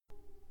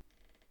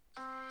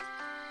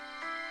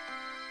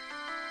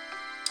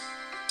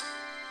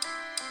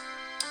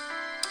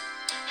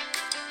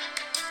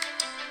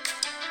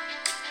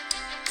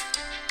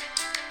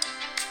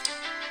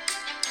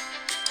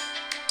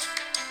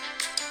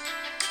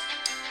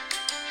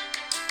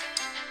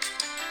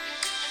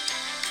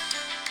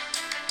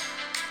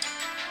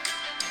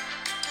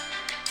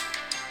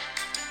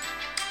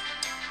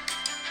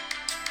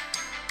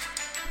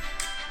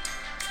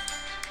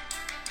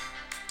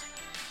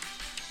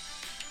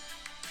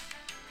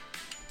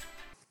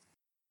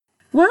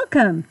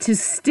Welcome to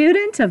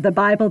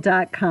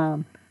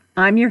studentofthebible.com.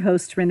 I'm your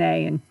host,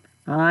 Renee, and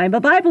I'm a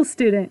Bible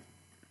student.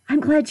 I'm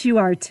glad you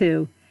are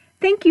too.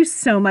 Thank you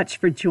so much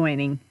for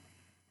joining.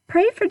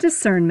 Pray for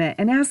discernment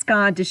and ask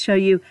God to show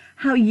you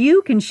how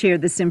you can share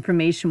this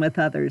information with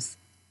others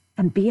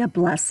and be a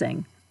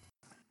blessing.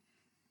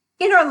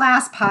 In our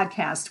last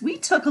podcast, we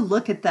took a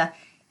look at the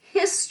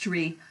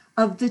history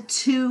of the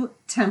two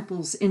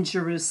temples in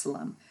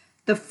Jerusalem.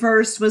 The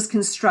first was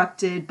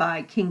constructed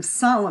by King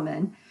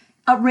Solomon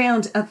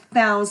around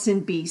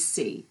 1000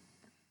 BC.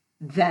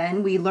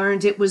 Then we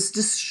learned it was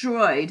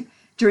destroyed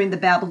during the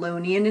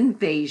Babylonian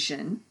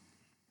invasion.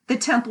 The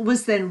temple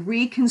was then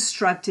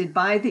reconstructed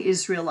by the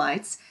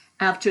Israelites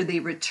after they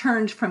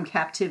returned from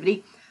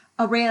captivity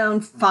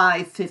around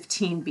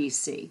 515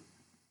 BC.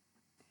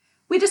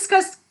 We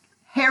discussed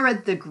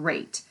Herod the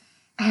Great,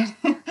 and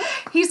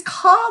he's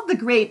called the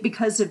Great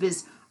because of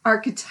his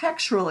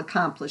architectural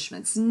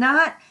accomplishments,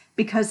 not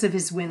because of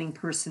his winning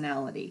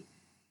personality.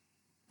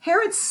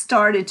 Herod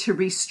started to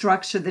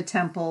restructure the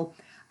temple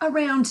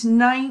around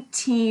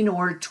 19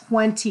 or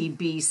 20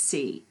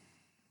 BC.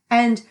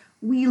 And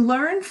we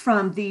learn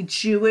from the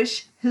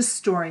Jewish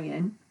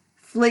historian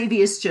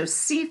Flavius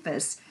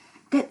Josephus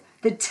that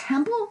the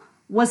temple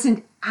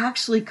wasn't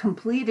actually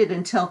completed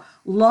until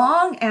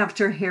long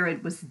after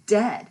Herod was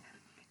dead.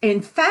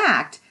 In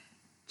fact,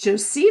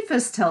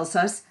 Josephus tells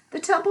us the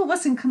temple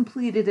wasn't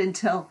completed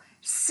until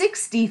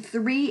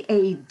 63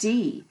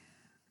 AD.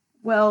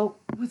 Well,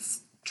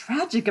 what's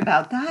tragic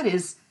about that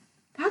is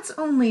that's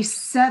only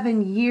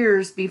 7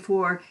 years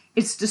before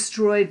it's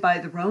destroyed by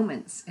the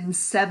Romans in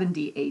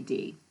 70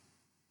 AD.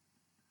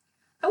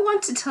 I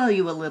want to tell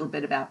you a little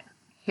bit about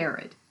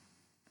Herod.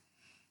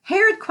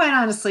 Herod, quite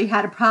honestly,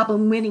 had a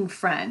problem winning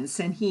friends,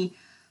 and he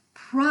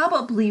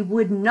probably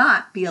would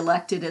not be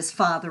elected as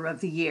Father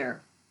of the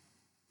Year.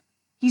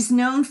 He's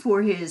known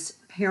for his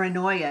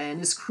paranoia and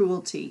his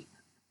cruelty,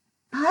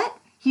 but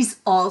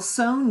he's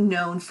also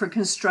known for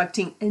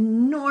constructing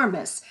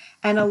enormous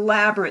and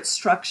elaborate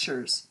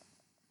structures.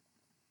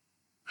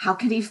 How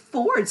could he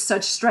afford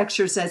such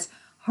structures as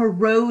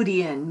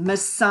Herodian,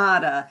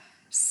 Masada,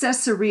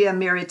 Caesarea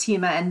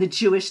Maritima, and the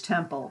Jewish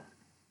Temple?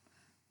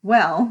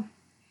 Well,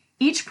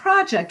 each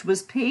project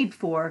was paid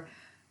for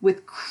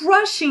with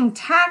crushing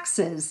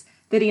taxes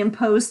that he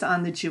imposed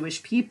on the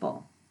Jewish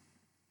people.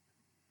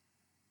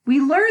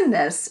 We learn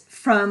this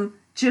from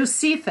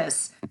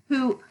Josephus,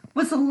 who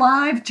was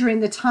alive during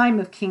the time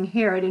of King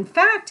Herod. In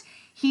fact,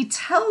 he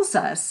tells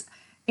us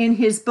in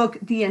his book,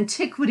 The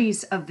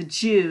Antiquities of the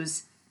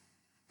Jews,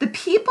 the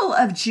people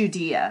of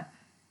Judea,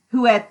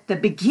 who at the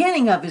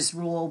beginning of his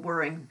rule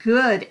were in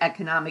good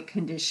economic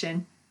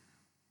condition,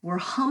 were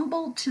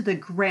humbled to the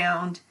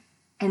ground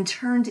and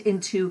turned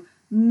into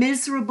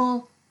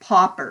miserable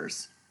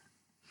paupers.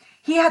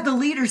 He had the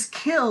leaders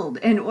killed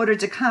in order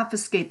to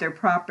confiscate their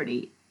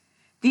property.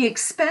 The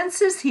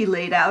expenses he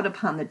laid out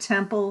upon the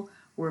temple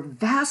were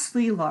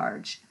vastly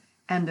large,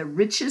 and the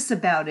riches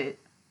about it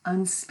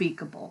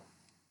unspeakable.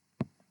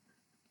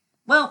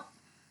 Well,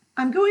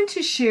 I'm going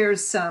to share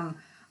some,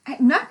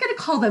 I'm not going to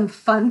call them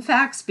fun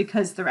facts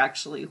because they're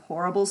actually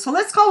horrible, so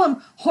let's call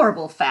them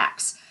horrible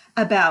facts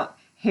about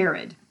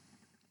Herod.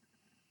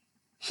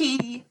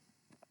 He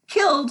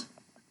killed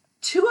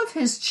 2 of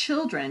his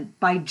children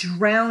by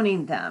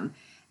drowning them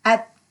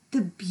at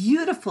the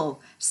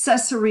beautiful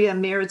Caesarea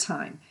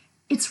Maritima.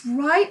 It's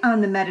right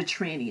on the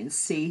Mediterranean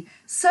Sea,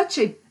 such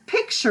a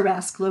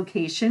picturesque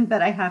location,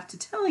 but I have to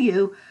tell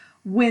you,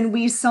 when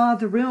we saw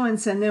the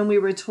ruins and then we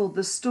were told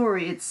the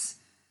story, it's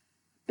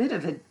a bit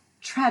of a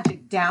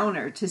tragic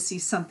downer to see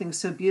something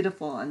so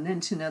beautiful and then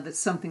to know that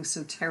something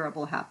so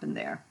terrible happened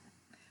there.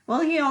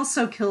 Well, he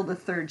also killed a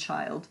 3rd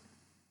child.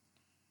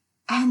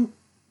 And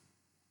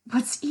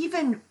what's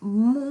even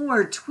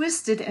more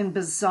twisted and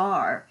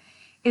bizarre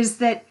is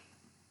that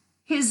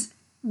his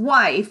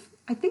wife,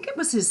 I think it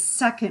was his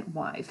 2nd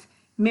wife,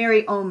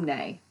 Mary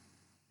Omne,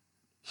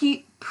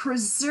 he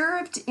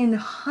preserved in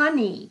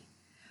honey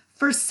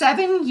for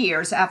 7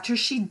 years after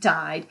she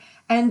died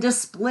and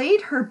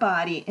displayed her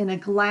body in a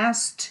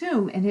glass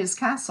tomb in his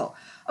castle.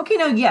 Okay,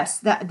 now, yes,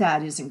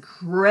 that is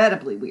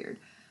incredibly weird.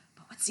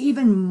 But what's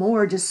even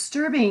more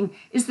disturbing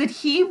is that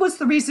he was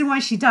the reason why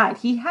she died.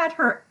 He had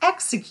her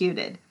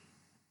executed.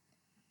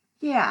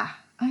 Yeah,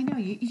 I know,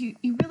 you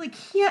really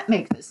can't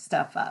make this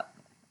stuff up.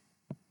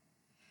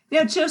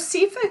 Now,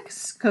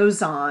 Josephus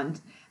goes on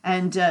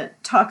and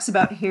talks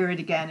about Herod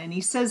again, and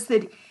he says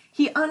that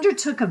he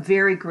undertook a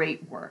very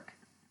great work,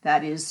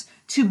 that is,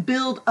 to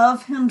build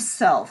of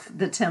himself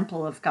the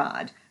temple of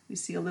God. We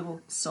see a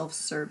little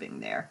self-serving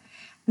there.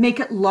 Make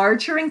it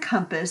larger in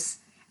compass,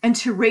 and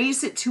to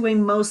raise it to a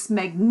most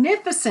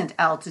magnificent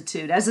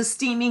altitude, as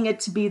esteeming it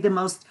to be the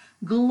most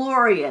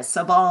glorious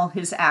of all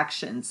his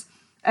actions,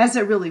 as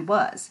it really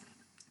was.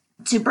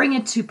 To bring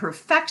it to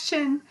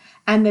perfection,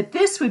 and that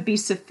this would be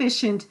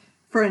sufficient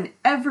for an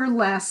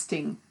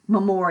everlasting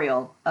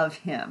memorial of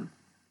him.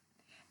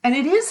 And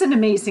it is an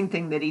amazing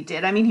thing that he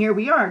did. I mean, here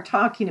we are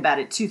talking about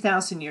it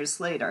 2,000 years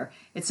later.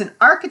 It's an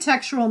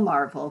architectural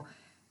marvel,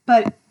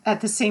 but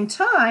at the same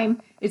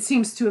time, it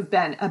seems to have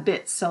been a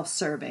bit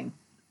self-serving.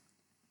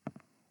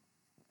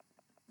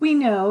 We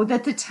know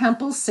that the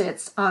temple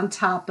sits on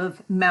top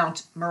of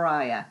Mt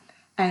Moriah.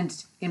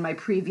 And in my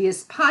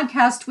previous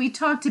podcast, we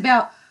talked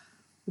about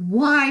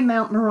why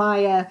Mt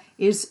Moriah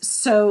is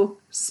so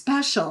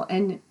special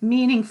and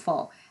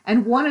meaningful.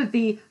 And one of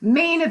the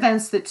main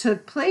events that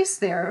took place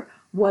there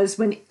was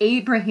when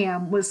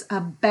Abraham was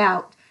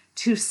about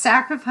to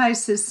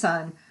sacrifice his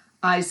son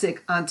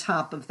Isaac on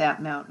top of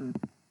that mountain.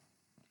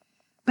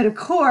 But of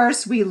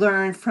course, we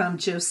learned from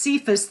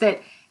Josephus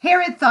that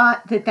Herod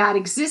thought that that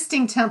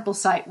existing temple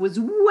site was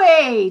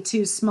way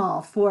too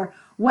small for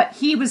what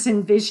he was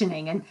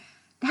envisioning. And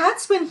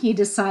that's when he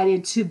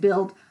decided to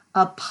build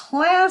a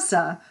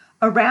plaza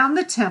around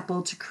the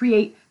temple to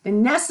create the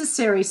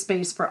necessary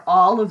space for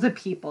all of the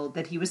people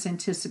that he was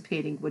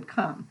anticipating would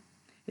come.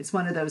 It's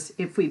one of those,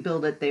 if we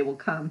build it, they will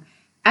come.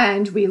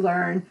 And we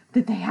learn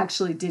that they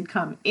actually did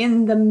come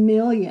in the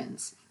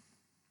millions.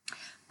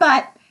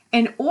 But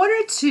in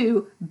order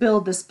to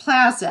build this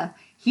plaza,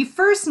 he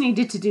first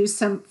needed to do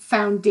some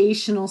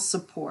foundational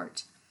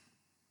support.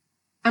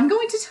 I'm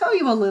going to tell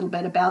you a little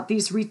bit about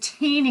these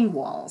retaining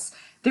walls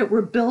that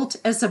were built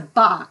as a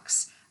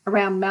box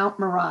around Mount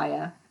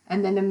Moriah,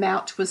 and then the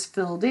mount was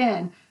filled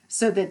in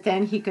so that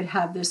then he could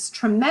have this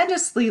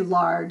tremendously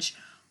large,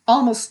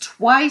 almost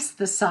twice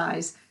the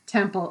size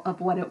temple of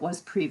what it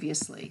was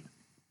previously.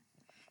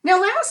 Now,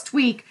 last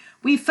week,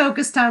 we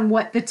focused on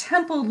what the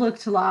temple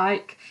looked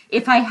like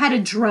if I had a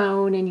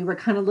drone and you were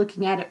kind of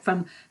looking at it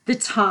from the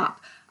top.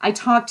 I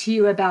talked to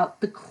you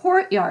about the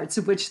courtyards,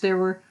 of which there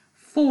were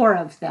 4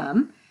 of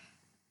them.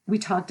 We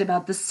talked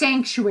about the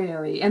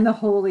sanctuary and the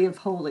Holy of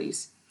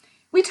Holies.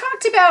 We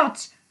talked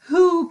about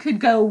who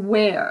could go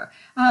where.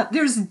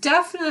 There's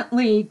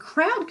definitely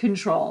crowd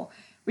control.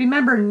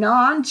 Remember,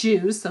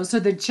 non-Jews, those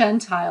are the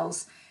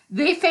Gentiles,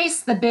 they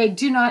face the big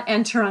do not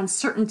enter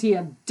uncertainty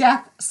of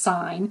death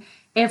sign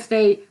if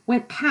they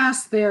went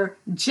past their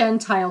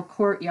Gentile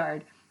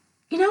courtyard.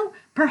 You know,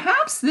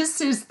 perhaps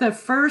this is the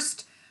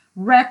first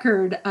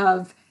record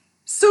of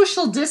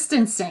social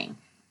distancing.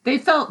 They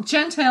felt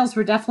Gentiles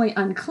were definitely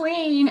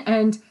unclean,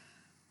 and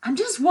I'm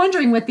just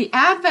wondering, with the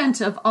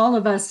advent of all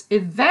of us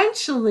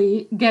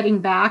eventually getting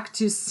back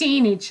to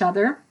seeing each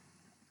other,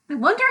 I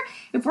wonder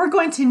if we're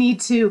going to need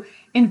to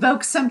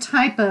invoke some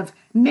type of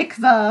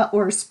mikvah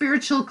or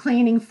spiritual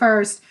cleaning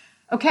first.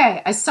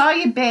 Okay, I saw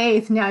you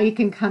bathe, now you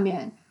can come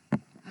in.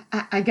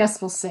 I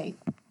guess we'll see.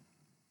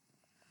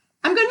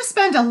 I'm going to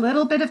spend a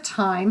little bit of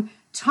time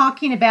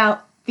talking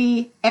about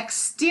the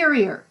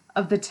exterior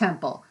of the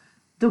temple,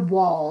 the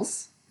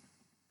walls,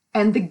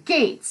 and the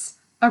gates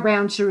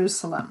around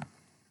Jerusalem.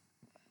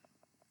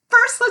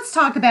 First, let's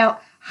talk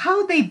about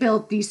how they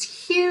built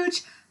these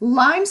huge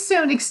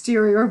limestone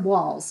exterior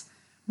walls,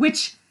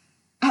 which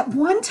at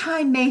one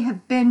time may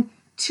have been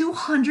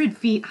 200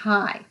 feet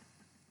high.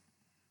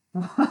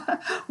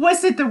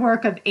 Was it the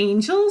work of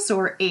angels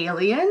or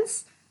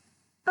aliens?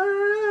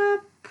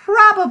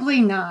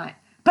 Probably not,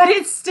 but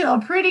it's still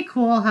pretty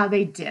cool how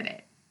they did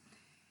it.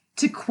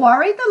 To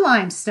quarry the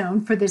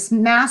limestone for this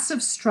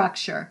massive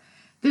structure,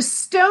 the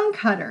stone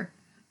cutter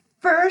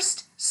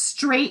first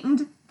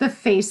straightened the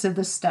face of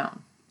the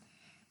stone.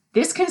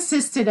 This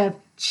consisted of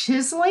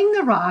chiseling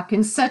the rock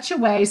in such a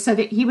way so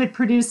that he would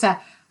produce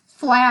a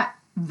flat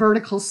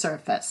vertical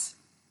surface.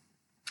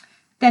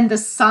 Then the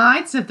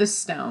sides of the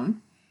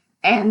stone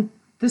and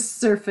the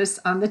surface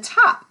on the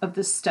top of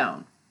the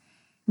stone.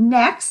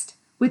 Next,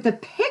 with a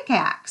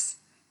pickaxe,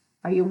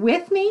 are you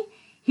with me?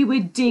 He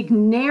would dig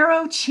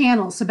narrow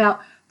channels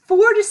about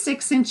 4 to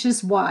 6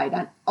 inches wide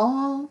on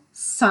all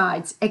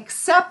sides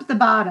except the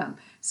bottom.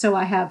 So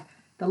I have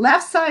the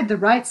left side, the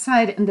right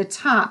side, and the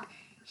top.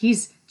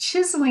 He's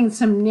chiseling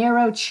some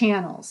narrow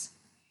channels.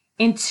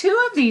 In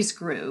 2 of these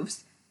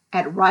grooves,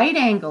 at right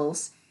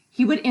angles,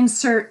 he would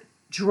insert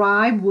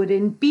dry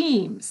wooden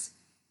beams.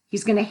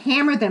 He's going to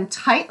hammer them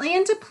tightly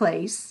into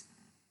place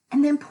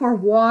and then pour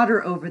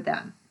water over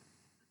them.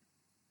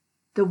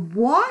 The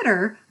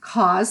water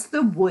caused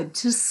the wood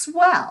to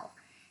swell,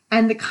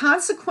 and the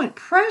consequent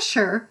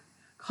pressure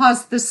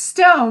caused the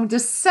stone to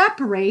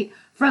separate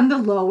from the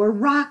lower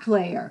rock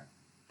layer.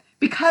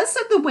 Because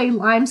of the way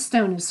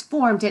limestone is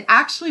formed, it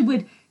actually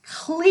would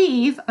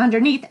cleave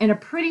underneath in a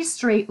pretty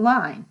straight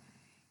line.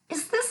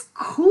 Is this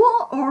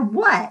cool or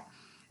what?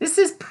 This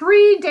is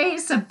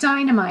pre-days of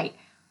dynamite.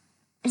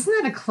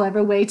 Isn't that a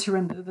clever way to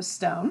remove a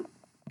stone?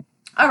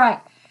 All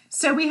right,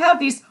 so we have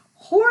these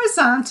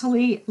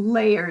horizontally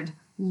layered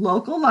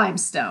local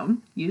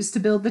limestone used to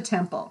build the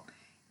temple.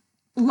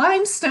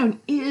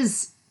 Limestone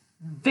is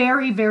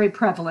very, very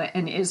prevalent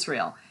in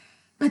Israel,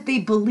 but they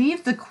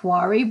believe the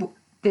quarry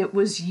that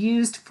was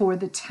used for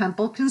the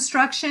temple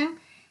construction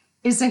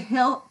is a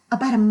hill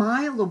about a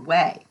mile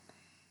away.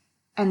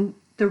 And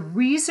the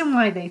reason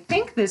why they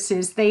think this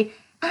is they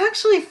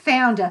actually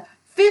found a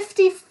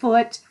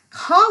 50-foot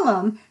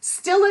column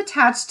still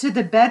attached to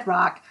the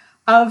bedrock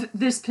of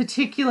this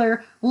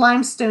particular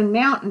limestone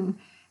mountain,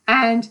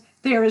 and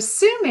they're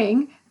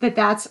assuming that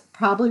that's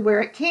probably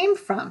where it came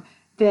from.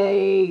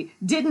 they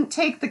didn't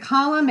take the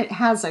column. It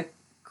has a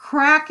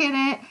crack in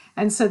it,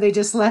 and so they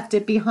just left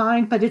it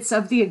behind, but it's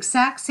of the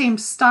exact same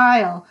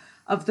style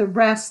of the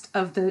rest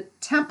of the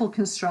temple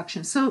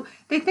construction. So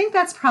they think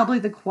that's probably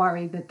the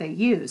quarry that they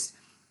used.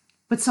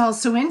 What's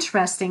also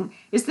interesting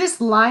is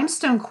this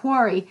limestone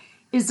quarry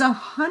is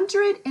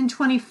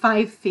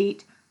 125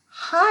 feet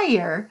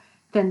higher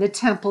than the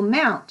Temple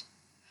Mount.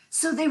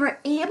 So they were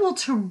able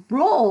to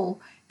roll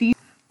these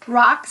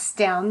rocks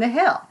down the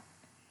hill.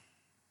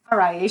 All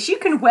right, as you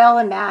can well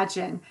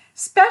imagine,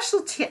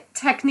 special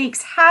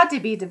techniques had to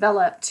be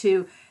developed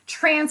to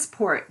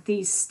transport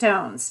these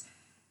stones.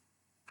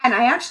 And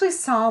I actually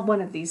saw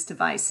one of these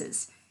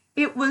devices.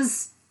 It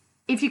was,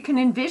 if you can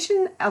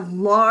envision, a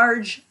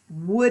large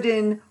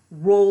wooden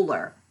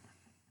roller.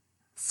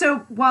 So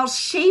while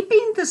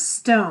shaping the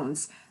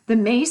stones, the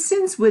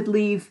masons would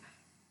leave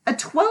a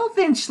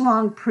 12-inch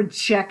long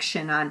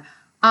projection on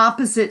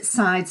opposite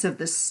sides of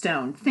the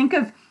stone. Think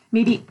of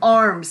maybe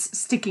arms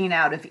sticking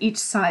out of each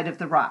side of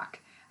the rock.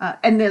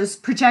 And those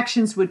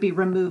projections would be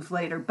removed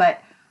later.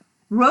 But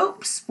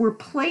ropes were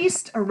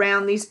placed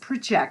around these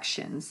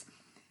projections.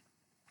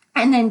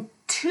 And then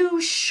two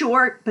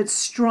short but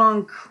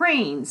strong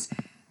cranes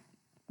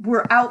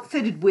were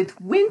outfitted with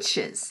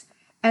winches.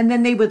 And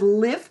then they would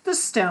lift the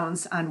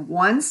stones on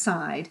one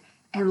side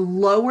and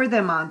lower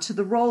them onto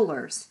the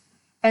rollers.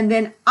 And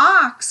then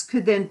ox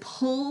could then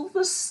pull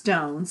the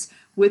stones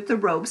with the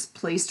ropes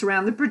placed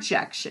around the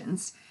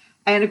projections.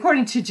 And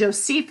according to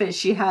Josephus,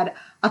 she had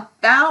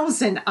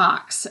 1,000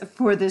 ox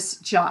for this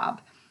job.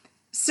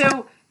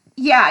 So,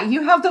 yeah,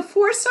 you have the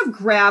force of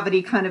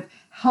gravity kind of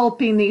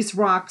helping these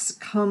rocks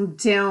come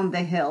down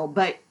the hill,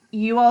 but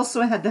you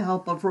also had the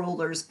help of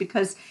rollers,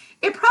 because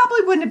it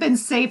probably wouldn't have been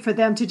safe for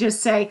them to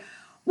just say,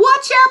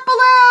 "Watch out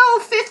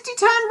below,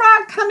 50-ton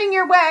rock coming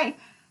your way."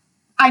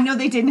 I know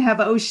they didn't have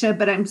OSHA,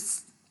 but I'm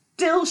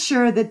still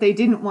sure that they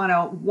didn't want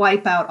to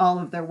wipe out all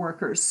of their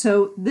workers.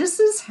 So this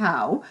is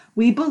how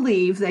we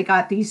believe they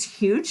got these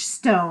huge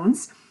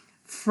stones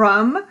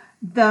from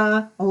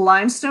the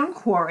limestone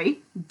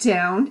quarry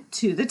down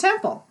to the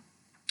temple.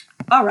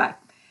 All right.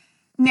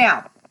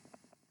 Now,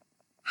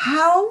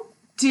 how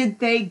did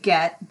they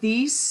get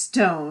these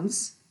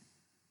stones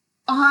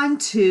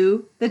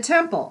onto the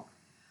temple?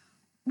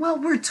 Well,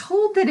 we're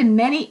told that in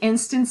many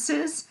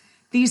instances,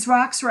 these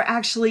rocks were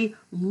actually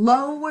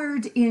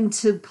lowered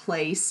into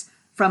place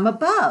from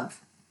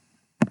above.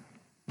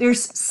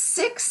 There's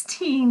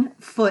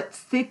 16-foot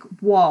thick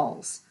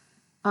walls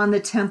on the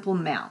Temple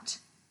Mount,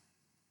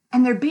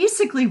 and they're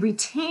basically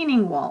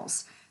retaining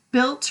walls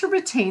built to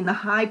retain the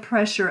high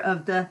pressure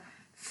of the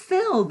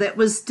fill that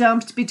was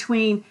dumped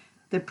between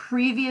the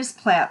previous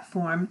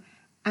platform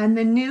and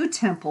the new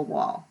temple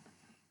wall.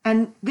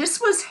 And this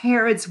was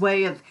Herod's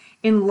way of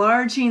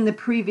enlarging the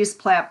previous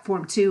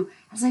platform to,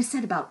 as I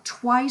said, about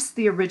twice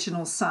the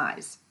original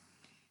size.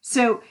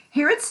 So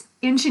Herod's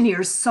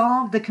engineers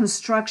solved the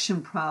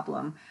construction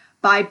problem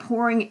by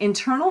pouring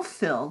internal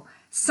fill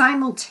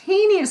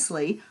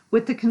simultaneously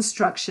with the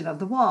construction of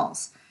the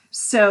walls.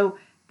 So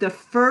the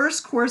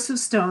first course of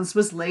stones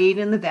was laid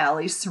in the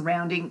valley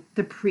surrounding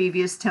the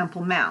previous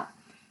Temple Mount.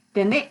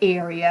 Then the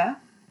area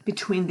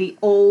between the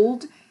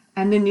old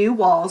and the new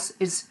walls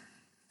is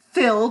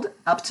filled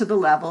up to the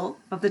level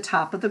of the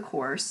top of the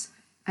course.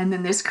 And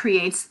then this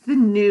creates the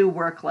new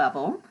work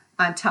level,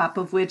 on top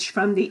of which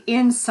from the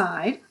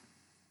inside,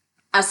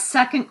 a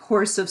second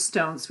course of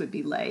stones would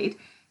be laid.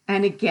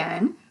 And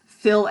again,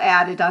 fill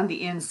added on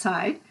the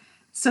inside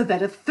so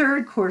that a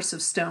third course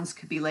of stones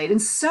could be laid,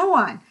 and so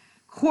on,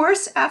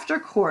 course after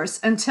course,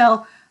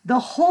 until the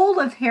whole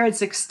of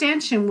Herod's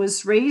extension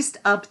was raised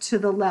up to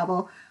the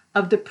level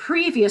of the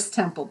previous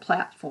temple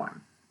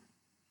platform.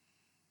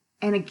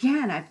 And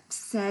again, I've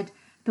said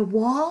the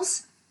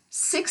walls,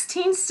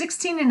 16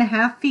 and a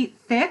half feet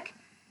thick,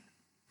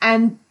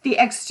 and the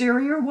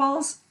exterior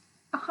walls,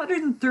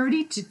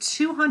 130 to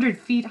 200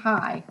 feet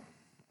high,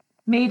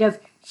 made of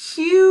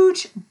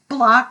huge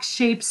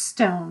block-shaped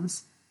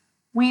stones,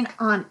 weighing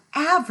on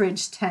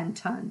average 10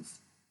 tons.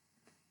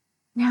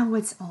 Now,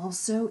 what's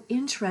also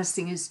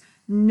interesting is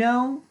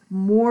no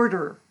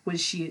mortar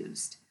was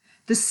used.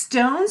 The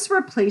stones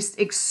were placed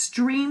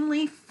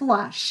extremely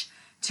flush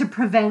to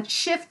prevent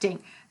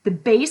shifting. The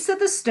base of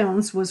the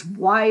stones was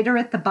wider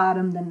at the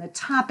bottom than the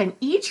top, and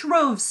each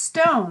row of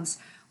stones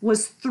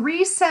was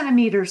 3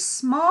 centimeters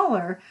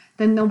smaller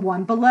than the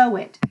one below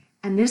it,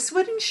 and this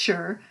would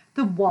ensure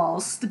the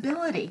wall's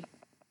stability.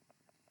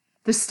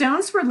 The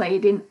stones were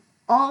laid in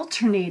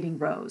alternating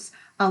rows,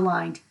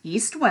 aligned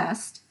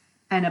east-west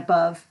and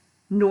above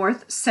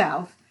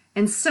north-south,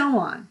 and so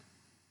on.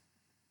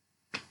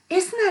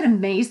 Isn't that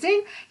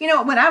amazing? You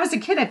know, when I was a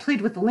kid, I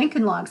played with the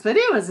Lincoln Logs, but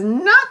it was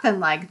nothing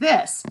like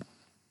this.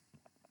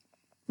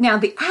 Now,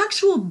 the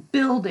actual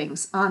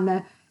buildings on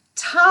the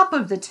top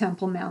of the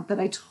Temple Mount that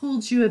I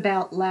told you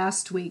about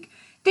last week,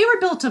 they were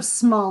built of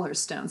smaller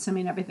stones. I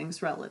mean,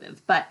 everything's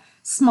relative, but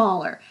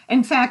smaller.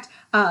 In fact,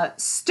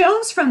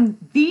 stones from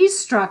these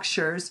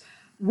structures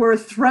were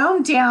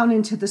thrown down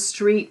into the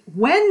street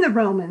when the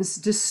Romans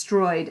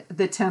destroyed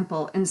the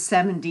temple in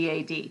 70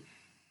 AD.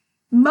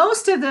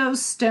 Most of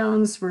those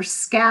stones were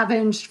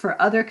scavenged for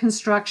other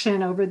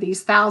construction over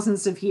these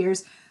thousands of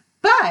years,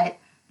 but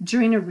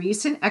during a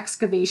recent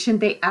excavation,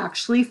 they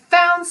actually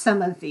found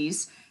some of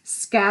these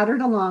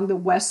scattered along the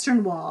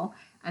western wall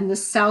and the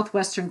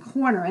southwestern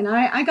corner, and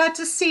I got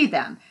to see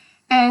them.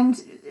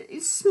 And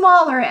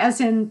smaller, as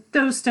in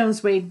those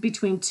stones weighed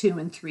between 2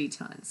 and 3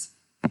 tons.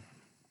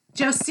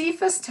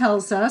 Josephus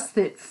tells us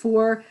that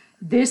for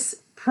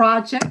this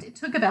project, it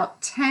took about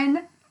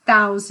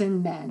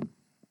 10,000 men.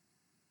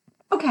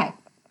 Okay,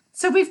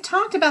 so we've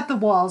talked about the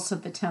walls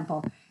of the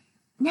temple.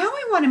 Now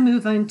I want to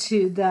move on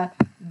to the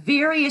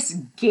various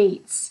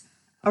gates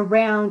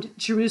around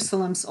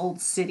Jerusalem's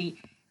old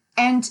city.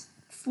 And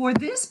for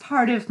this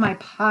part of my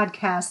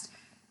podcast,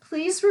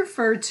 please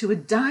refer to a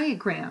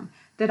diagram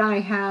that I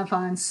have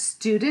on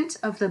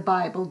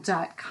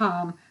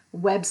studentofthebible.com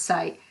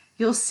website.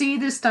 You'll see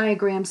this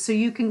diagram so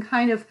you can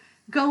kind of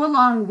go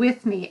along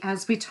with me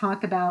as we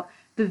talk about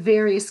the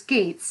various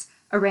gates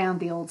around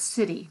the old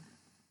city.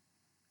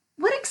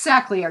 What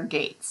exactly are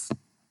gates?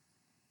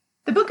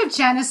 The book of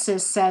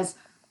Genesis says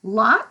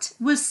Lot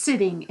was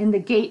sitting in the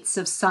gates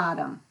of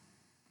Sodom.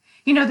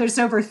 You know, there's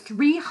over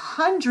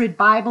 300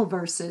 Bible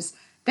verses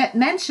that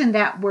mention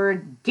that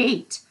word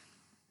gate.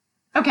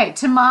 Okay,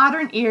 to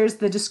modern ears,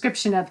 the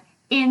description of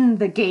in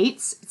the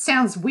gates, it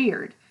sounds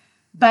weird.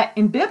 But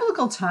in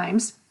biblical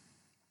times,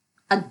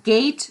 a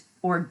gate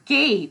or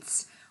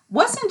gates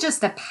wasn't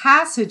just a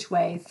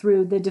passageway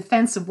through the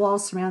defensive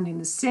walls surrounding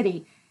the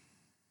city.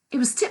 It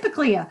was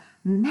typically a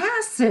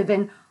massive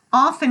and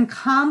often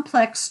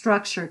complex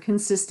structure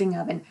consisting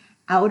of an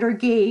outer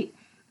gate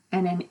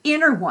and an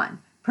inner one,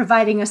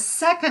 providing a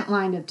second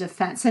line of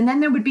defense. And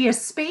then there would be a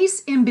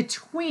space in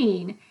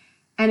between,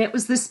 and it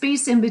was the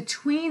space in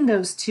between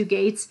those two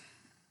gates,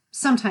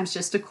 sometimes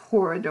just a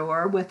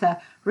corridor with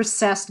a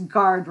recessed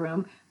guard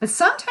room, but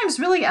sometimes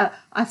really a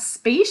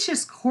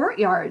spacious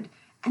courtyard.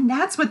 And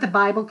that's what the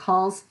Bible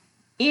calls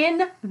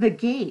in the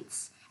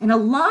gates. And a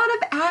lot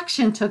of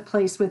action took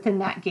place within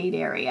that gate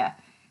area.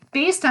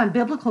 Based on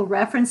biblical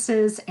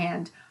references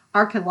and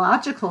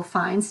archaeological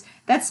finds,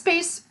 that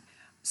space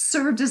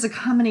served as a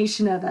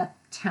combination of a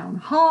town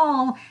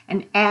hall,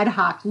 an ad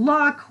hoc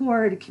law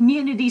court, a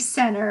community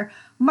center,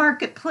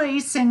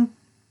 marketplace, and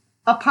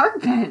a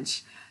park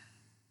bench.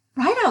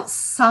 Right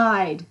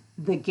outside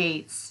the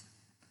gates,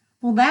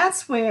 well,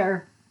 that's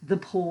where the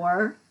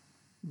poor,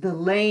 the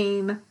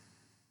lame,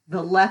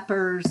 the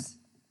lepers,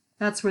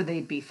 that's where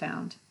they'd be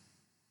found.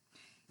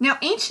 Now,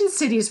 ancient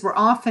cities were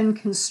often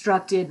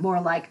constructed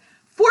more like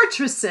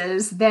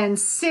fortresses than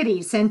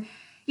cities. And,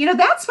 you know,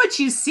 that's what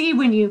you see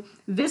when you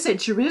visit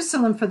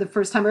Jerusalem for the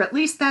first time, or at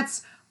least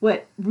that's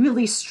what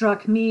really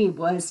struck me,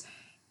 was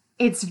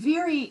it's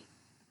very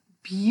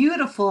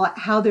beautiful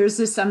how there's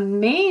this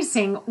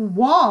amazing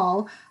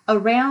wall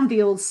around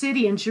the old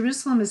city. And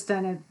Jerusalem has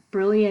done a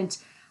brilliant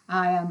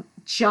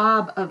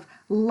job of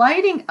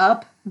lighting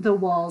up the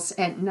walls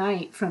at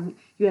night.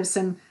 You have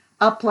some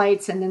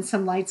uplights and then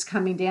some lights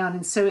coming down.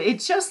 And so it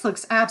just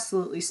looks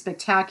absolutely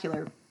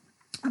spectacular.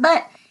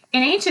 But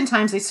in ancient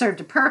times, they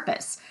served a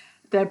purpose.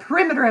 The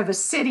perimeter of a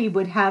city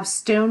would have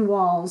stone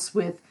walls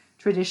with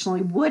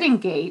traditionally wooden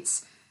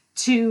gates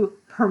to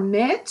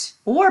permit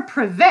or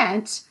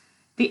prevent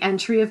the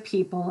entry of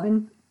people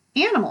and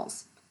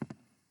animals.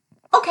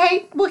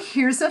 Okay, well,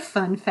 here's a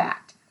fun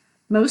fact.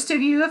 Most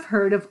of you have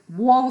heard of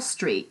Wall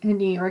Street in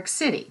New York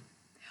City.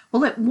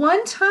 Well, at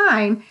one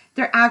time,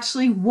 there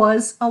actually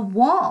was a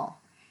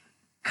wall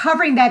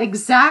covering that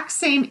exact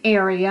same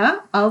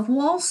area of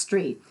Wall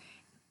Street.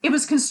 It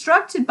was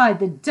constructed by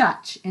the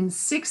Dutch in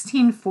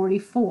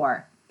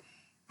 1644.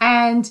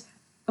 And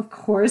of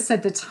course,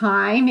 at the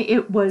time,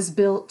 it was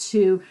built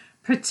to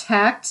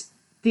protect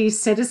the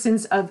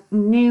citizens of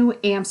New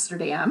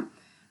Amsterdam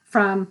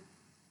from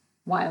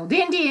wild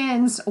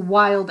Indians,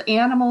 wild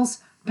animals.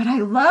 But I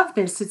love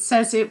this. It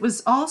says it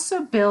was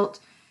also built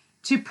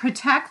to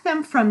protect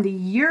them from the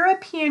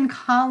European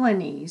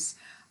colonies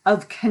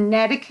of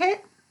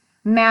Connecticut,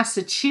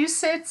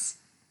 Massachusetts,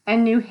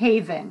 and New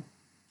Haven.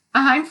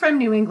 I'm from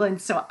New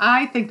England, so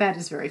I think that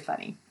is very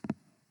funny.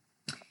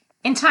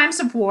 In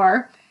times of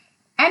war,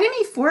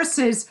 enemy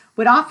forces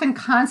would often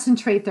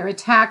concentrate their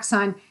attacks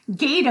on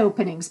gate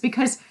openings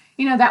because,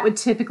 you know, that would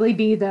typically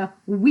be the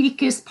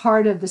weakest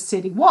part of the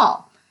city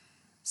wall.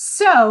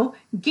 So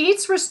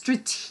gates were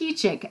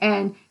strategic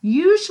and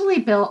usually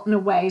built in a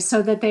way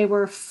so that they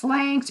were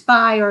flanked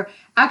by, or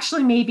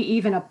actually maybe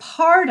even a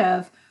part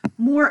of,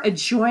 more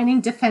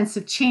adjoining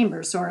defensive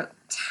chambers or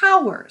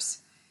towers.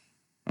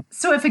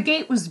 So if a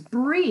gate was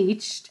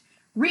breached,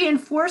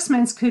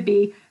 reinforcements could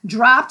be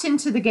dropped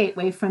into the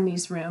gateway from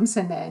these rooms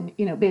and then,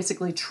 you know,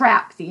 basically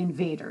trap the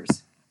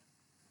invaders.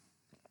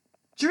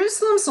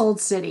 Jerusalem's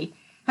old city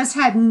has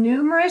had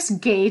numerous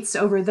gates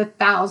over the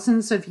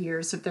thousands of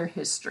years of their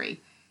history.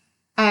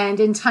 And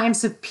in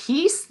times of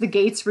peace, the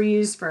gates were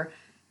used for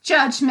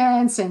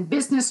judgments and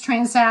business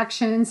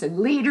transactions, and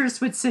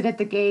leaders would sit at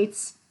the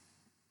gates.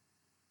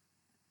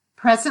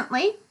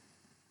 Presently,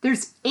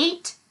 there's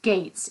 8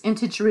 gates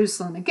into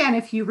Jerusalem. Again,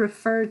 if you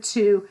refer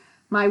to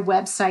my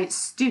website,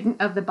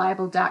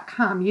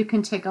 studentofthebible.com, you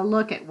can take a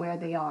look at where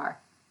they are.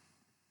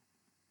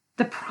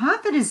 The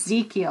prophet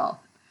Ezekiel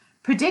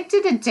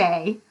predicted a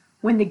day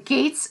when the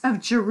gates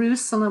of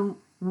Jerusalem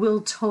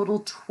will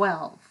total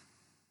 12.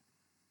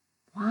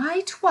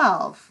 Why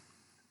 12?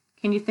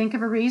 Can you think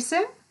of a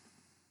reason?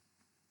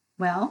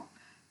 Well,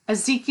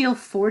 Ezekiel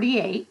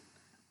 48,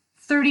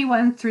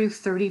 31 through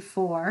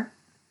 34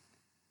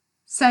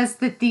 says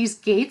that these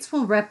gates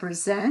will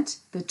represent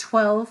the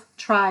 12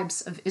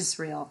 tribes of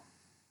Israel.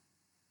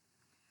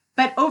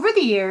 But over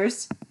the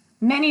years,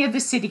 many of the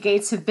city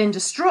gates have been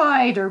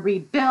destroyed or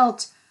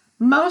rebuilt.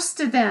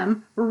 Most of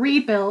them were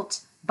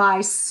rebuilt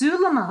by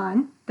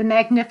Suleiman the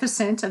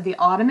Magnificent of the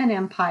Ottoman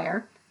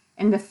Empire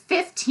in the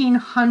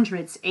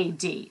 1500s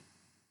AD.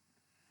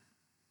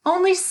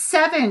 Only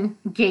 7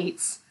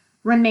 gates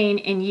remain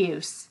in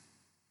use,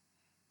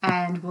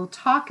 and we'll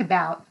talk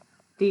about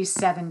these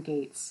 7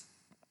 gates.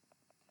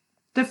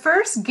 The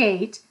first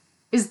gate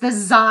is the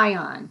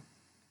Zion,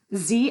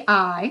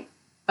 Z-I-O-N.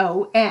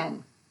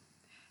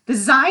 The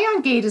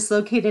Zion Gate is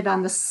located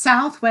on the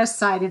southwest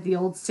side of the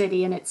Old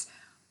City, and it's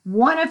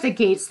one of the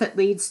gates that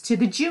leads to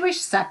the Jewish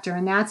sector,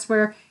 and that's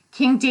where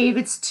King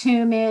David's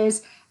tomb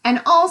is,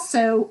 and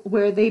also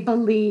where they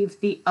believe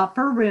the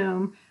upper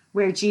room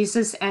where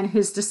Jesus and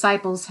his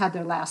disciples had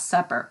their Last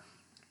Supper.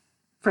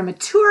 From a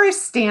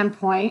tourist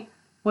standpoint,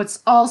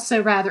 what's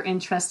also rather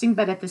interesting,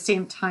 but at the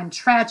same time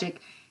tragic,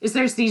 is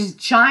there's these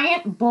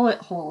giant bullet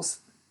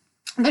holes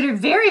that are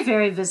very,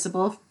 very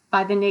visible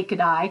by the naked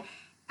eye,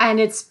 and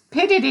it's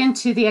pitted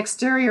into the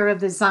exterior of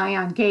the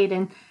Zion Gate,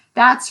 and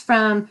that's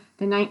from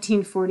the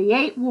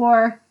 1948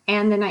 war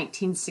and the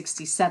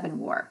 1967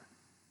 war.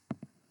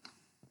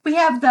 We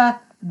have the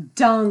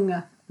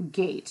Dung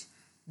Gate,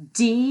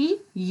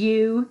 D-U-N-G.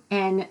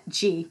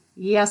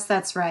 Yes,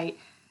 that's right.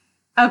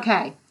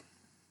 Okay,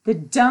 the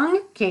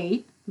Dung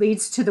Gate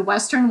leads to the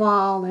Western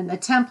Wall and the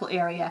temple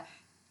area,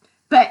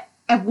 but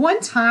at one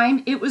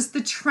time, it was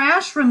the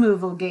trash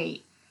removal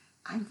gate.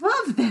 I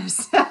love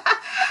this.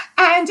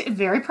 And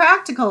very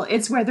practical.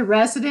 It's where the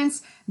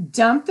residents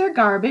dump their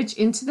garbage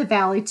into the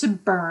valley to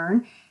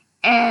burn.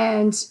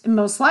 And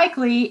most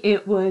likely,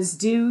 it was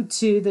due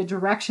to the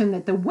direction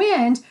that the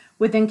wind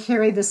would then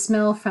carry the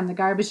smell from the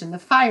garbage and the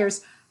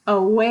fires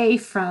away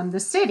from the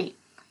city.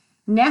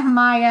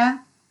 Nehemiah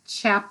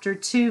chapter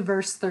 2,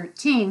 verse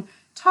 13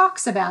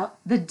 talks about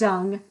the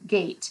Dung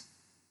Gate.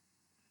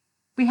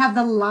 We have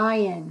the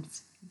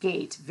Lion's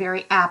Gate,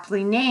 very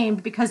aptly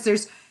named because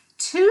there's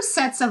 2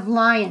 sets of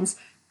lions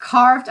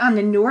carved on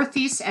the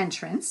northeast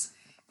entrance,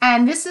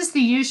 and this is the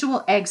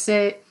usual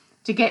exit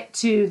to get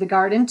to the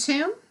Garden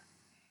Tomb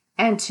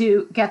and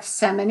to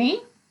Gethsemane,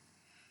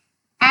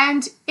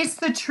 and it's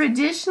the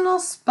traditional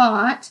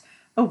spot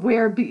of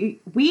where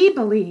we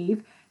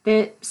believe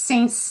that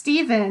St.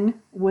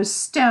 Stephen was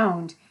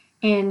stoned.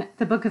 In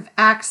the book of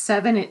Acts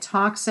 7, it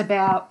talks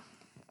about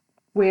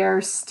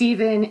where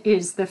Stephen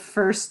is the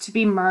first to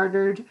be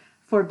martyred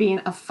for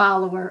being a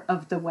follower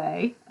of the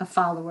way, a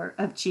follower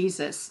of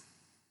Jesus.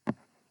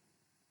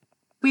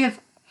 We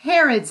have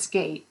Herod's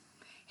Gate.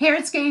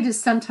 Herod's Gate is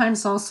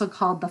sometimes also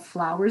called the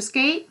Flowers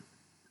Gate.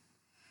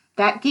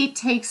 That gate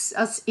takes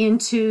us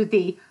into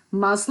the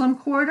Muslim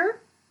quarter.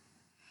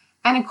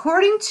 And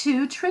according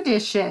to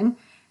tradition,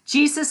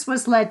 Jesus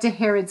was led to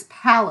Herod's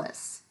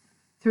palace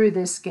through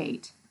this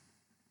gate.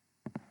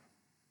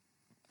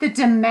 The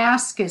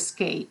Damascus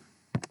Gate.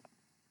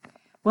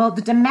 Well,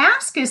 the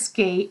Damascus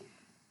Gate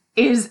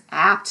is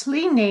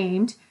aptly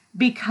named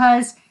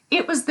because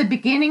it was the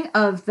beginning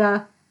of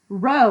the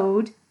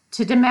road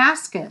to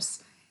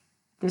Damascus.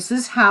 This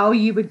is how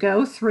you would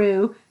go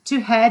through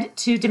to head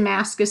to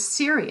Damascus,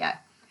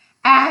 Syria.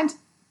 And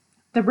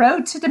the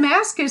road to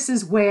Damascus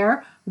is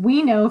where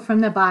we know from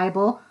the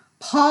Bible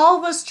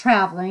Paul was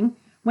traveling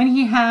when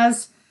he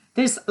has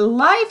this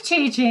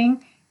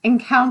life-changing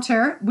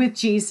encounter with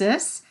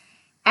Jesus,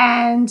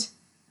 and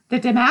the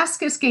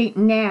Damascus Gate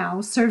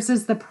now serves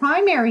as the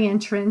primary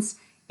entrance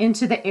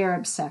into the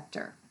Arab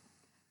sector.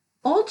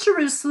 Old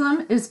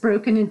Jerusalem is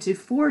broken into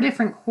 4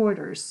 different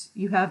quarters.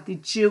 You have the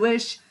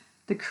Jewish,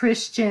 the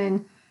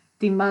Christian,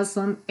 the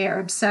Muslim,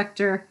 Arab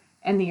sector,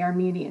 and the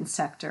Armenian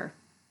sector.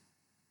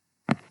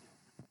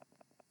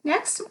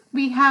 Next,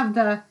 we have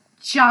the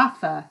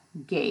Jaffa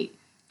Gate,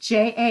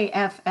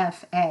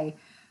 J-A-F-F-A.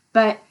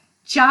 But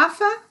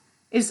Jaffa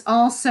is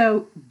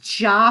also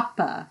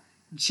Joppa,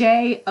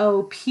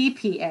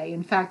 J-O-P-P-A.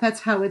 In fact,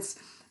 that's how it's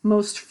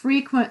most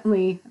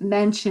frequently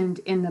mentioned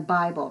in the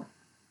Bible.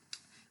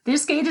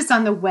 This gate is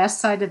on the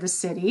west side of the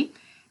city,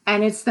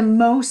 and it's the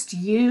most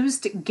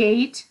used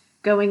gate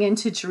going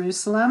into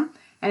Jerusalem,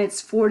 and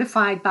it's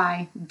fortified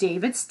by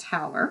David's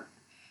Tower.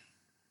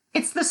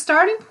 It's the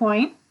starting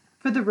point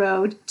for the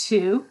road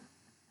to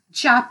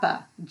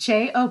Joppa,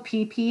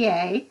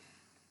 J-O-P-P-A,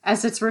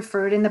 as it's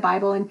referred in the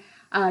Bible, and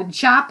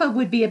Joppa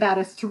would be about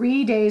a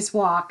 3 days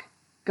walk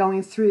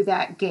going through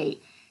that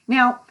gate.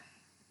 Now,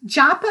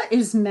 Joppa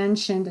is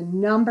mentioned a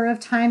number of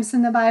times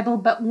in the Bible,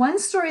 but one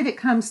story that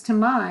comes to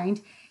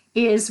mind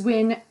is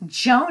when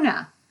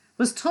Jonah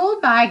was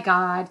told by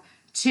God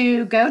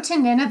to go to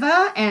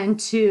Nineveh and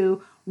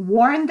to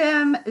warn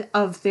them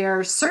of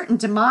their certain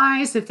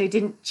demise if they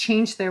didn't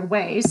change their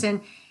ways.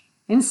 And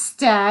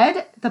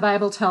instead, the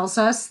Bible tells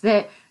us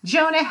that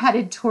Jonah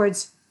headed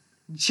towards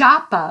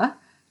Joppa,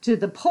 to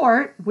the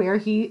port where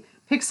he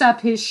picks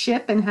up his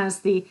ship and has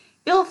the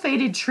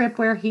ill-fated trip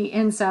where he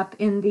ends up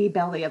in the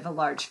belly of a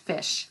large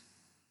fish.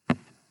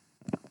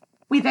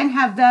 We then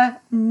have the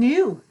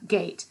New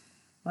Gate.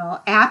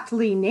 Well,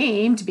 aptly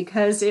named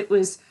because it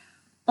was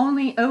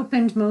only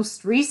opened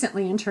most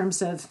recently in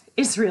terms of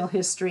Israel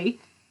history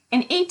in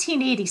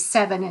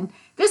 1887. And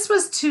this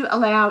was to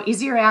allow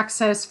easier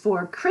access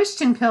for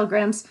Christian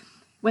pilgrims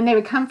when they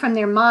would come from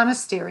their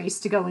monasteries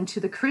to go into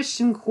the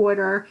Christian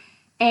quarter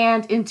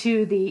and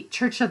into the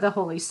Church of the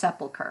Holy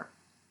Sepulchre.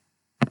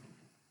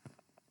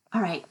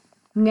 All right,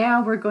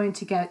 now we're going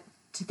to get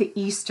to the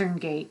Eastern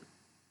Gate.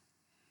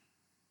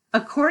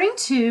 According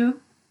to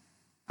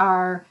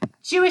our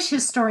Jewish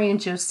historian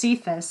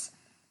Josephus,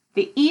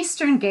 the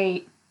Eastern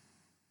Gate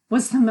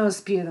was the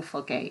most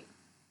beautiful gate.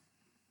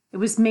 It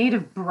was made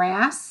of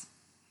brass,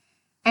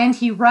 and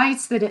he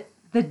writes that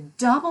the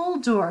double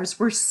doors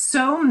were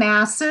so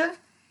massive,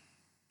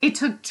 it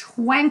took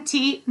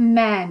 20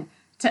 men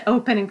to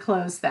open and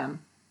close them.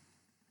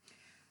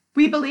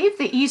 We believe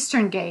the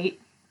Eastern Gate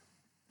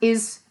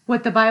is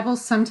what the Bible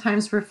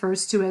sometimes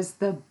refers to as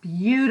the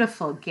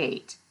beautiful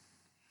gate.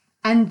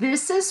 And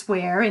this is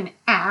where in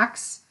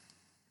Acts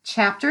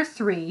chapter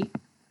 3,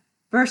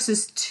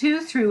 verses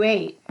 2 through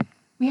 8,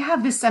 we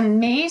have this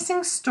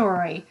amazing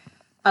story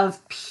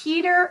of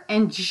Peter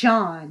and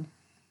John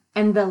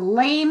and the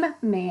lame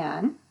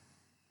man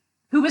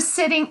who was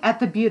sitting at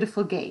the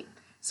beautiful gate.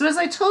 So as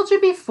I told you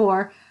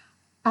before,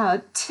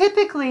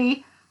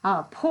 typically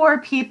poor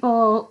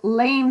people,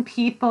 lame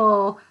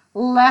people,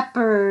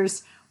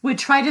 lepers would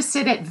try to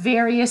sit at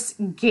various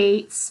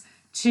gates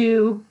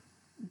to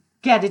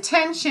get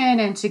attention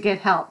and to get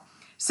help.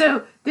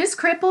 So this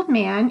crippled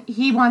man,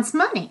 he wants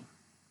money.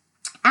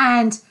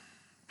 And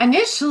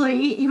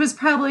initially, he was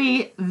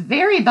probably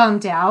very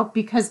bummed out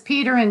because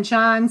Peter and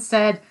John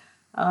said,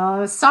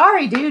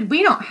 sorry, dude,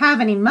 we don't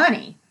have any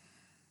money.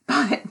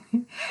 But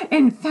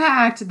in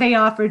fact, they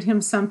offered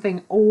him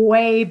something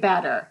way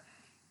better.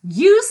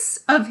 Use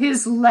of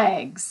his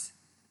legs.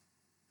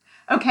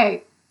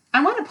 Okay,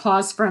 I want to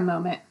pause for a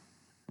moment.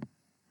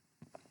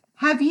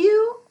 Have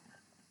you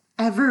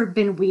ever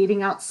been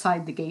waiting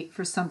outside the gate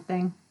for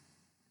something?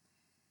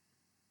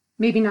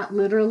 Maybe not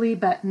literally,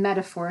 but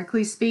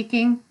metaphorically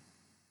speaking.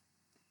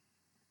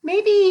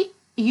 Maybe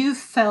you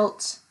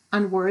felt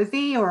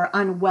unworthy or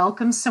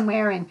unwelcome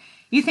somewhere and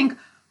you think,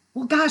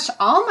 well, gosh,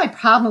 all my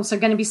problems are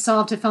going to be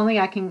solved if only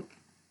I can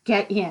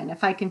get in,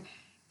 if I can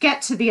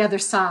get to the other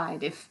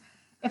side, if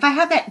I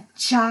have that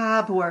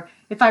job, or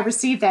if I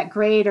receive that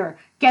grade, or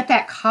get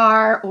that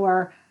car,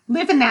 or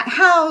live in that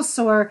house,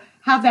 or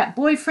have that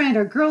boyfriend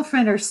or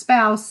girlfriend or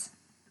spouse.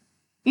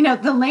 You know,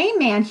 the lame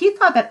man, he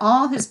thought that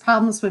all his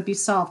problems would be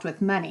solved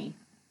with money.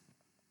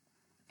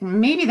 And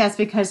maybe that's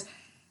because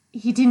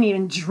he didn't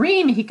even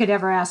dream he could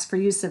ever ask for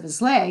use of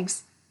his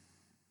legs.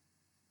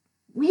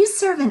 We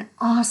serve an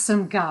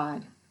awesome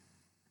God.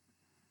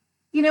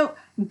 You know,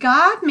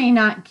 God may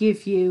not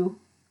give you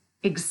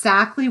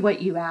exactly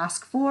what you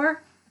ask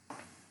for,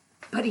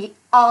 but he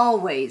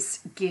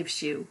always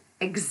gives you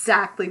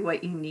exactly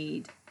what you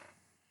need.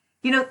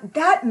 You know,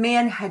 that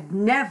man had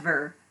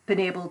never been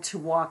able to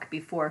walk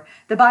before.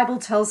 The Bible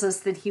tells us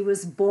that he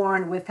was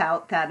born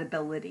without that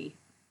ability.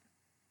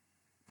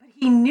 But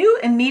he knew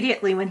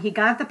immediately when he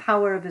got the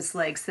power of his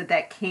legs that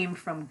that came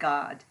from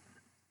God.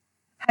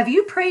 Have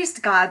you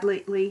praised God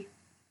lately?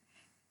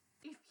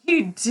 If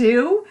you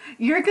do,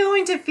 you're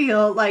going to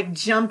feel like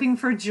jumping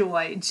for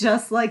joy,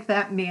 just like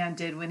that man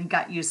did when he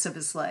got use of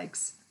his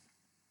legs.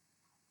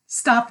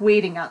 Stop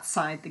waiting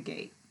outside the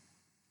gate.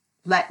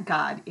 Let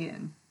God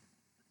in.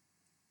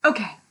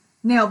 Okay,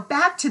 now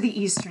back to the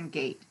Eastern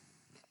Gate.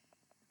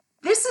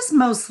 This is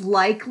most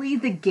likely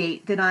the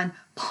gate that on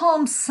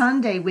Palm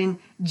Sunday, when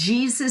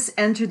Jesus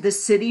entered the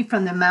city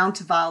from the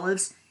Mount of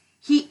Olives,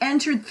 he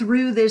entered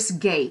through this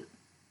gate.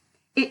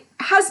 It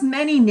has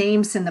many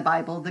names in the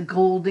Bible: the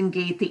Golden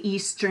Gate, the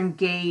Eastern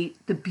Gate,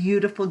 the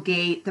Beautiful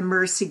Gate, the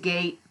Mercy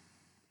Gate.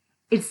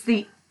 It's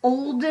the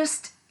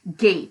oldest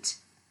gate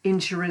in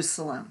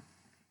Jerusalem,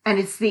 and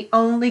it's the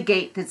only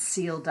gate that's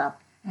sealed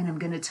up, and I'm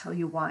going to tell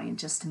you why in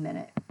just a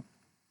minute.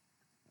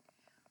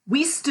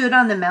 We stood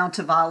on the Mount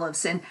of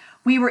Olives, and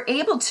we were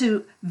able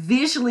to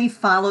visually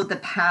follow the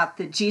path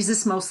that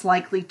Jesus most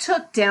likely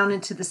took down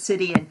into the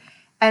city and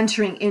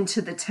entering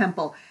into the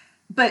temple.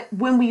 But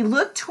when we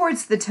looked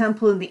towards the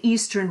temple in the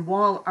eastern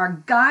wall,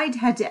 our guide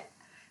had to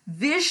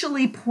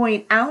visually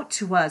point out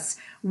to us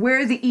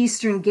where the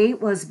Eastern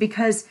Gate was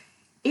because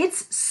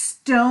it's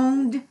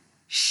stoned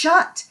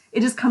shut.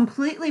 It is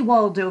completely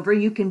walled over.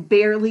 You can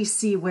barely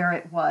see where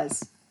it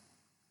was.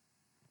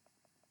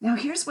 Now,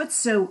 here's what's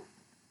so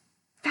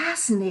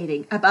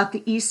fascinating about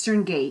the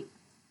Eastern Gate,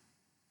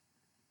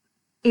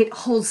 it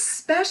holds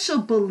special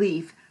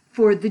belief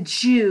for the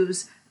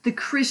Jews, the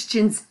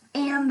Christians,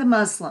 and the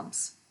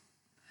Muslims.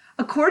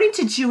 According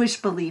to Jewish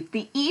belief,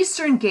 the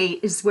Eastern Gate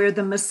is where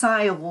the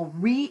Messiah will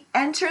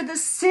re-enter the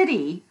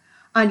city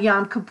on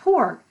Yom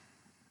Kippur.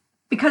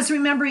 Because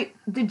remember,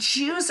 the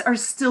Jews are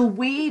still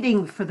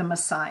waiting for the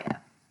Messiah.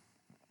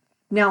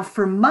 Now,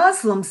 for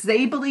Muslims,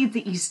 they believe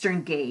the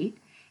Eastern Gate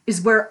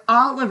is where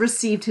Allah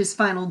received his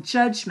final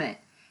judgment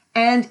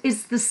and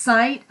is the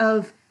site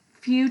of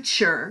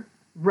future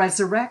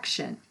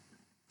resurrection.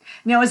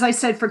 Now, as I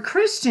said, for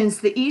Christians,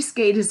 the East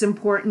Gate is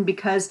important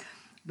because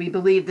we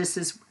believe this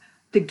is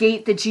the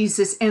gate that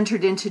Jesus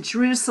entered into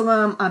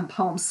Jerusalem on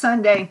Palm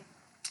Sunday.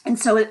 And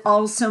so it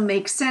also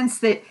makes sense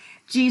that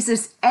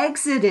Jesus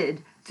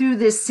exited through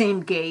this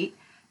same gate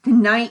the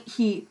night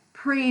he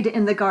prayed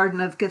in the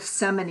Garden of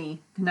Gethsemane,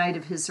 the night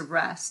of his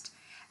arrest.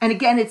 And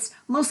again, it's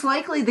most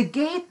likely the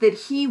gate that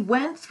he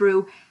went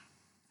through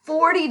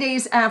 40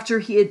 days after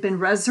he had been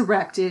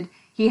resurrected.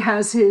 He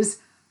has his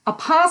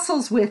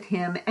apostles with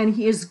him, and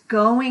he is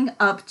going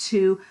up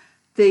to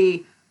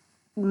the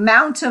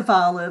Mount of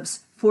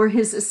Olives for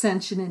his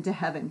ascension into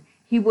heaven.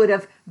 He would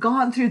have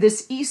gone through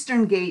this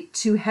Eastern Gate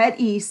to head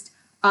east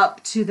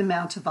up to the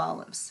Mount of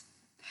Olives.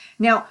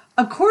 Now,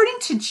 according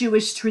to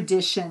Jewish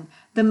tradition,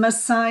 the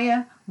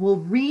Messiah will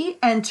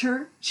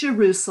re-enter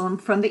Jerusalem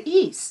from the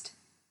east.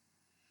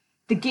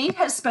 The gate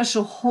has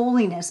special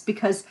holiness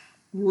because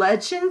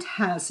legend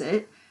has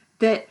it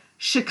that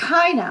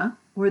Shekinah,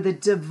 or the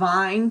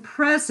divine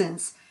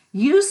presence,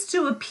 used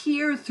to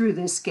appear through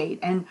this gate,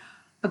 and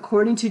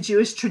according to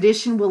Jewish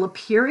tradition will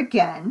appear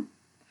again.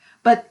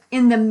 But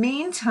in the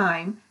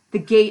meantime, the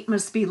gate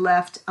must be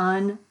left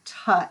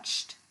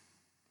untouched.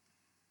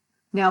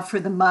 Now, for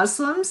the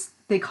Muslims,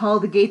 they call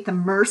the gate the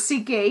Mercy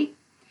Gate.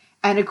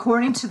 And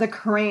according to the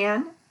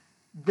Quran,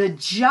 the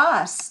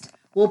just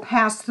will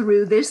pass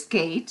through this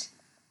gate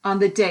on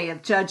the day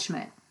of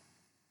judgment.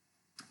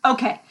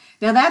 Okay,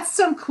 now that's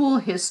some cool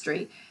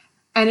history.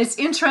 And it's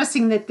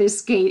interesting that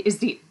this gate is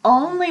the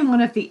only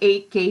one of the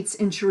 8 gates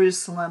in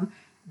Jerusalem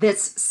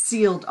that's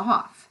sealed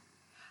off.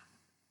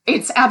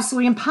 It's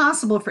absolutely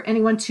impossible for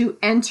anyone to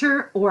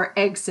enter or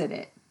exit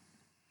it.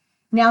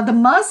 Now, the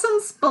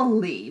Muslims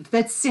believe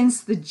that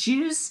since the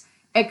Jews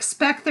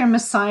expect their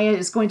Messiah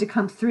is going to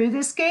come through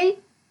this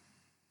gate,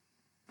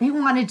 they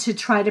wanted to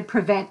try to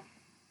prevent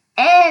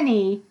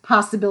any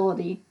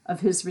possibility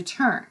of his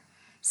return.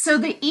 So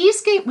the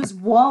East Gate was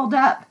walled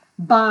up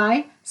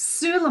by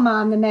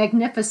Suleiman the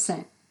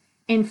Magnificent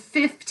in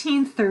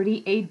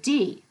 1530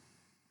 AD.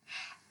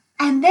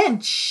 And then,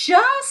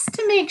 just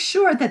to make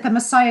sure that the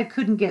Messiah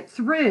couldn't get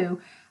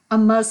through, a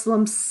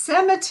Muslim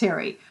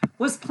cemetery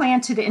was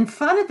planted in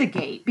front of the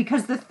gate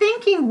because the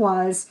thinking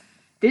was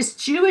this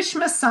Jewish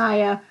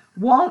Messiah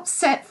won't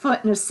set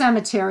foot in a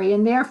cemetery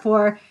and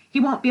therefore he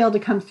won't be able to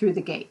come through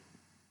the gate.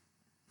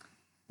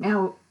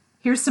 Now,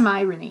 here's some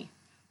irony.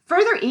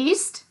 Further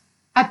east,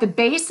 at the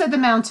base of the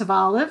Mount of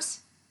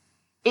Olives,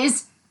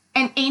 is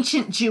an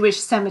ancient Jewish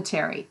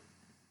cemetery.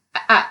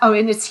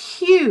 And it's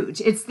huge.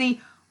 It's the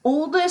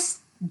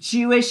oldest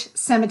Jewish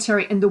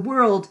cemetery in the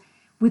world,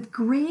 with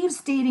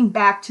graves dating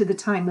back to the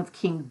time of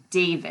King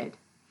David.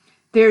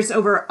 There's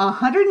over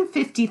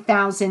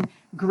 150,000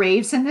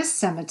 graves in this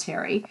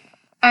cemetery,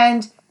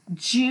 and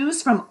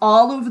Jews from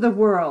all over the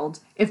world,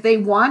 if they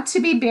want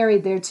to be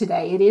buried there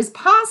today, it is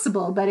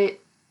possible, but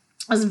it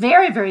was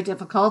very, very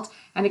difficult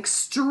and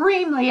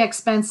extremely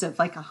expensive,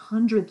 like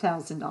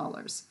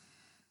 $100,000.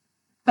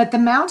 But the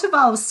Mount of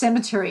Olives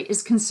Cemetery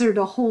is considered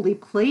a holy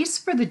place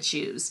for the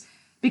Jews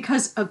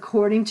because,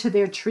 according to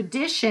their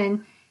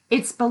tradition,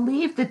 it's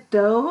believed that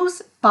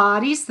those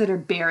bodies that are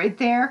buried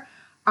there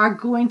are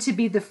going to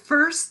be the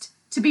first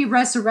to be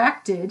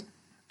resurrected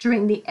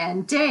during the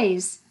end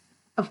days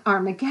of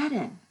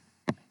Armageddon.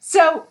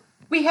 So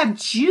we have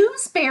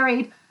Jews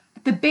buried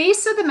at the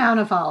base of the Mount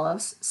of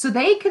Olives so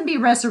they can be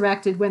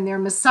resurrected when their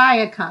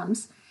Messiah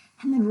comes.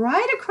 And then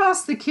right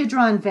across the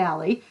Kidron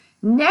Valley,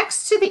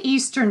 next to the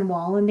Eastern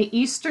Wall and the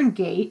Eastern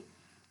Gate,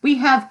 we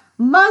have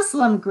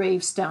Muslim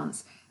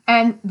gravestones.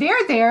 And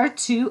they're there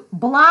to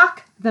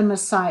block the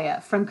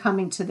Messiah from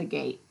coming to the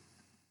gate.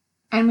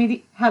 And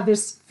we have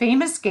this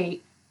famous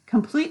gate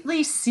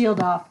completely sealed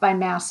off by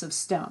massive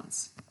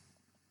stones.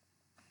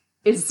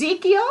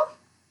 Ezekiel,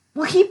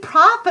 well, he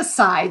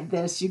prophesied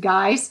this, you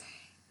guys,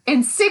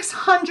 in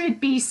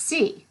 600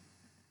 BC.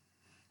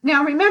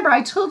 Now, remember,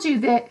 I told you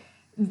that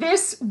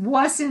this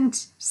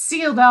wasn't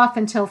sealed off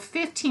until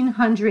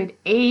 1500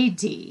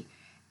 AD.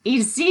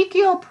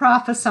 Ezekiel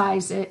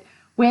prophesies it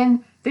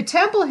when the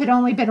temple had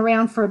only been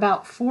around for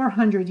about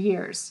 400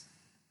 years.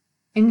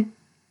 In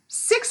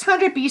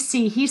 600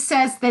 BC, he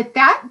says that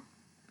that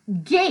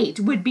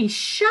gate would be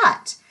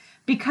shut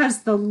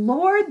because the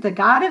Lord, the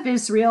God of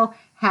Israel,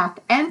 hath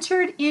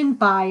entered in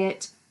by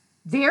it,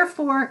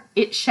 therefore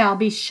it shall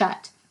be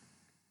shut.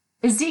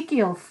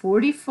 Ezekiel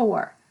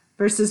 44,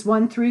 verses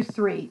 1 through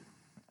 3.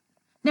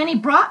 Then he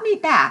brought me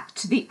back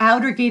to the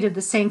outer gate of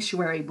the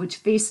sanctuary, which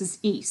faces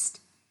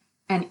east.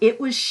 and it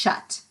was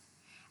shut.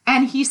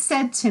 And he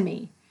said to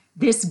me,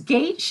 this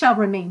gate shall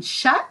remain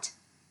shut,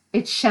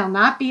 it shall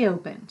not be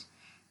opened,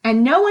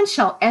 and no one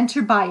shall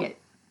enter by it,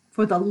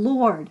 for the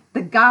Lord,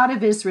 the God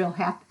of Israel,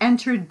 hath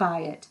entered by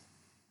it.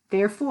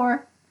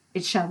 Therefore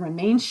it shall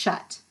remain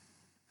shut.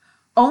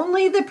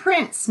 Only the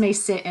prince may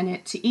sit in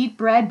it to eat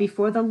bread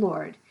before the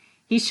Lord.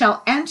 He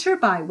shall enter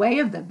by way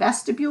of the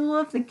vestibule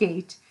of the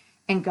gate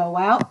and go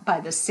out by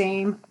the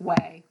same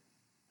way.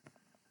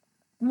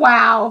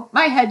 Wow,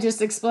 my head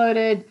just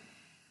exploded.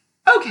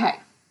 Okay,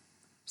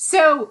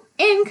 so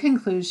in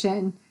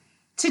conclusion,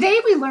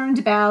 today we learned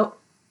about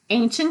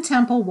ancient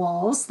temple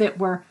walls that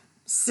were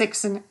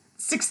 16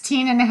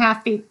 and a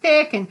half feet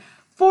thick and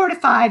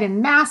fortified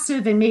and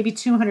massive and maybe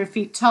 200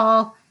 feet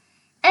tall.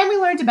 And we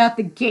learned about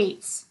the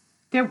gates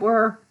that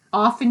were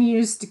often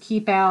used to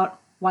keep out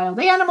wild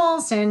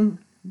animals and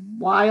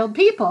wild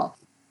people.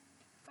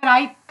 But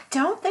I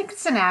don't think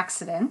it's an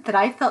accident that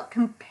I felt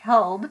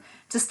compelled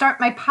to start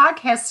my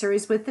podcast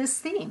series with this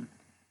theme.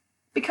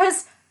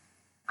 Because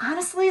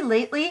honestly,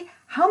 lately,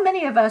 how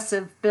many of us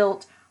have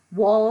built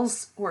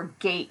walls or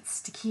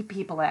gates to keep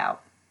people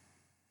out?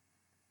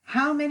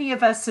 How many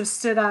of us have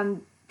stood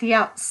on the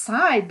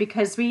outside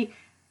because we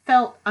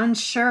felt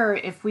unsure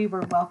if we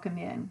were welcome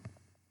in?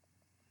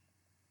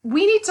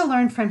 We need to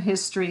learn from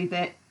history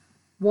that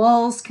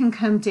walls can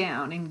come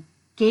down and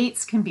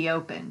gates can be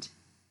opened.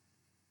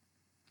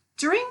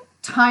 During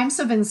times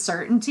of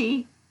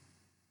uncertainty,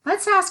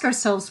 let's ask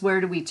ourselves,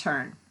 where do we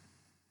turn?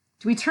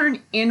 Do we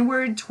turn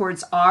inward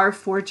towards our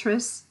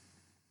fortress?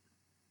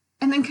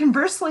 And then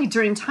conversely,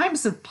 during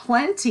times of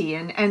plenty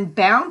and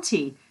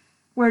bounty,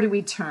 where do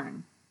we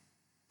turn?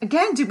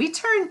 Again, do we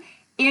turn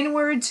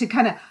inward to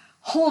kind of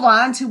hold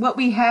on to what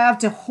we have,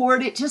 to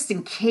hoard it just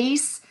in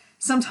case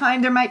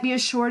sometime there might be a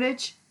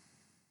shortage?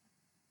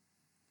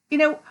 You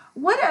know,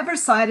 whatever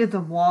side of the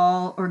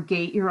wall or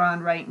gate you're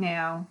on right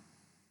now,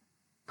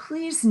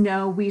 please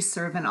know we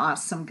serve an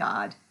awesome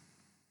God.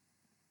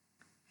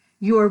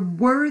 You're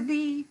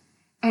worthy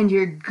and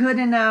you're good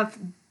enough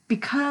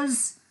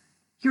because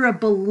you're a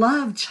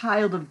beloved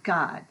child of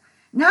God,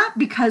 not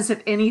because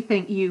of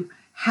anything you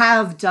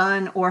have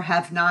done or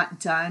have not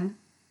done.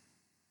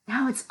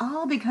 No, it's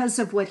all because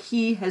of what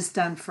He has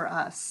done for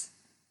us.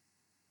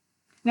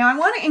 Now, I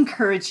want to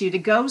encourage you to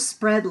go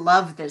spread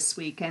love this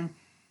week and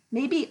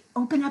maybe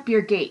open up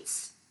your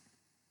gates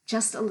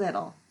just a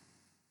little,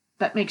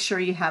 but make sure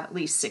you have at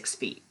least 6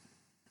 feet.